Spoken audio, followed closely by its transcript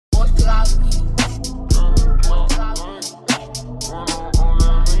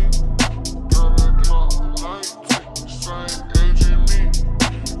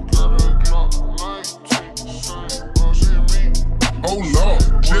Oh Lord,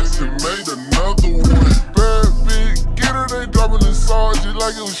 Jetson made another one. Bad bitch, get her, they dropping the sauce just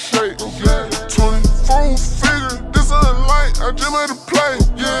like it was shake. Yeah, 24 figure, this ain't light, I just made a play.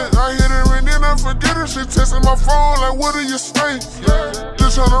 Yeah, I hit her and then I forget her. She texting my phone like, what do you say? Yeah,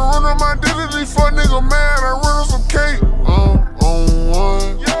 just tryna run up my identity, fuck nigga mad, I run on some cake. I'm on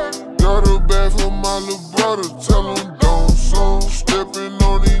one, got a bag for my little brother, tell him don't so. Stepping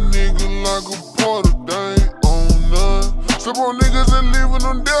on these niggas like a porter, they ain't on none. Step on niggas and leaving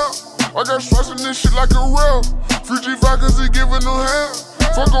them there. I got stress in this shit like a rail. Free G vodkas, he giving them hell.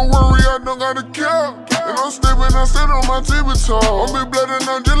 Fuck a worry, I don't gotta care. And I'm stepping, I sit on my TV toe. I'm be blooding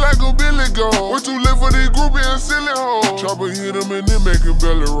on just like a Billy Goat. Way too late for these groupie and silly hoes. Chopper hit him and then make him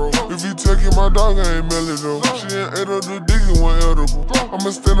belly roll. If you taking my dog, I ain't melly though. She ain't ate up the dick and one edible. I'ma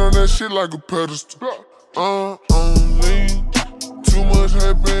stand on that shit like a pedestal. Lean. Too much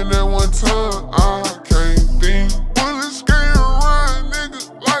happen at one time, I can't think. Bullets skating around,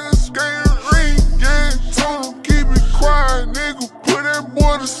 nigga, like a skating ring. Yeah, told him keep it quiet, nigga, put that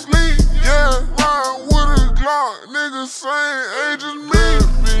boy to sleep. Yeah, ride with a Glock, nigga, same age as me.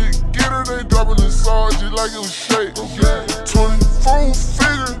 Big, get her, they dropping the sauce just like it was shake. Yeah, 24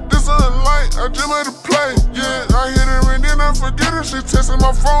 figure, this ain't light, I just made a play. Yeah, I hit her and then I forget her. She texting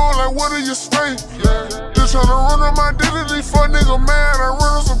my phone like, what do you say? Yeah, just tryna run up my identity, fuck nigga mad, I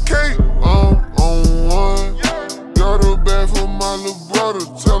run on some cake. I'm on one, got a bag for my little brother,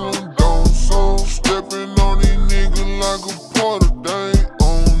 tell him don't so. Stepping on these niggas like a porter, they ain't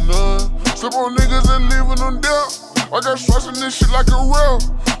on none. Step on niggas and leaving them there. I got stress in this shit like a rail.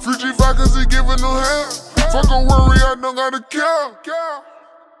 Free G vodkas, he giving them hell. Fuck a worry, I don't gotta care.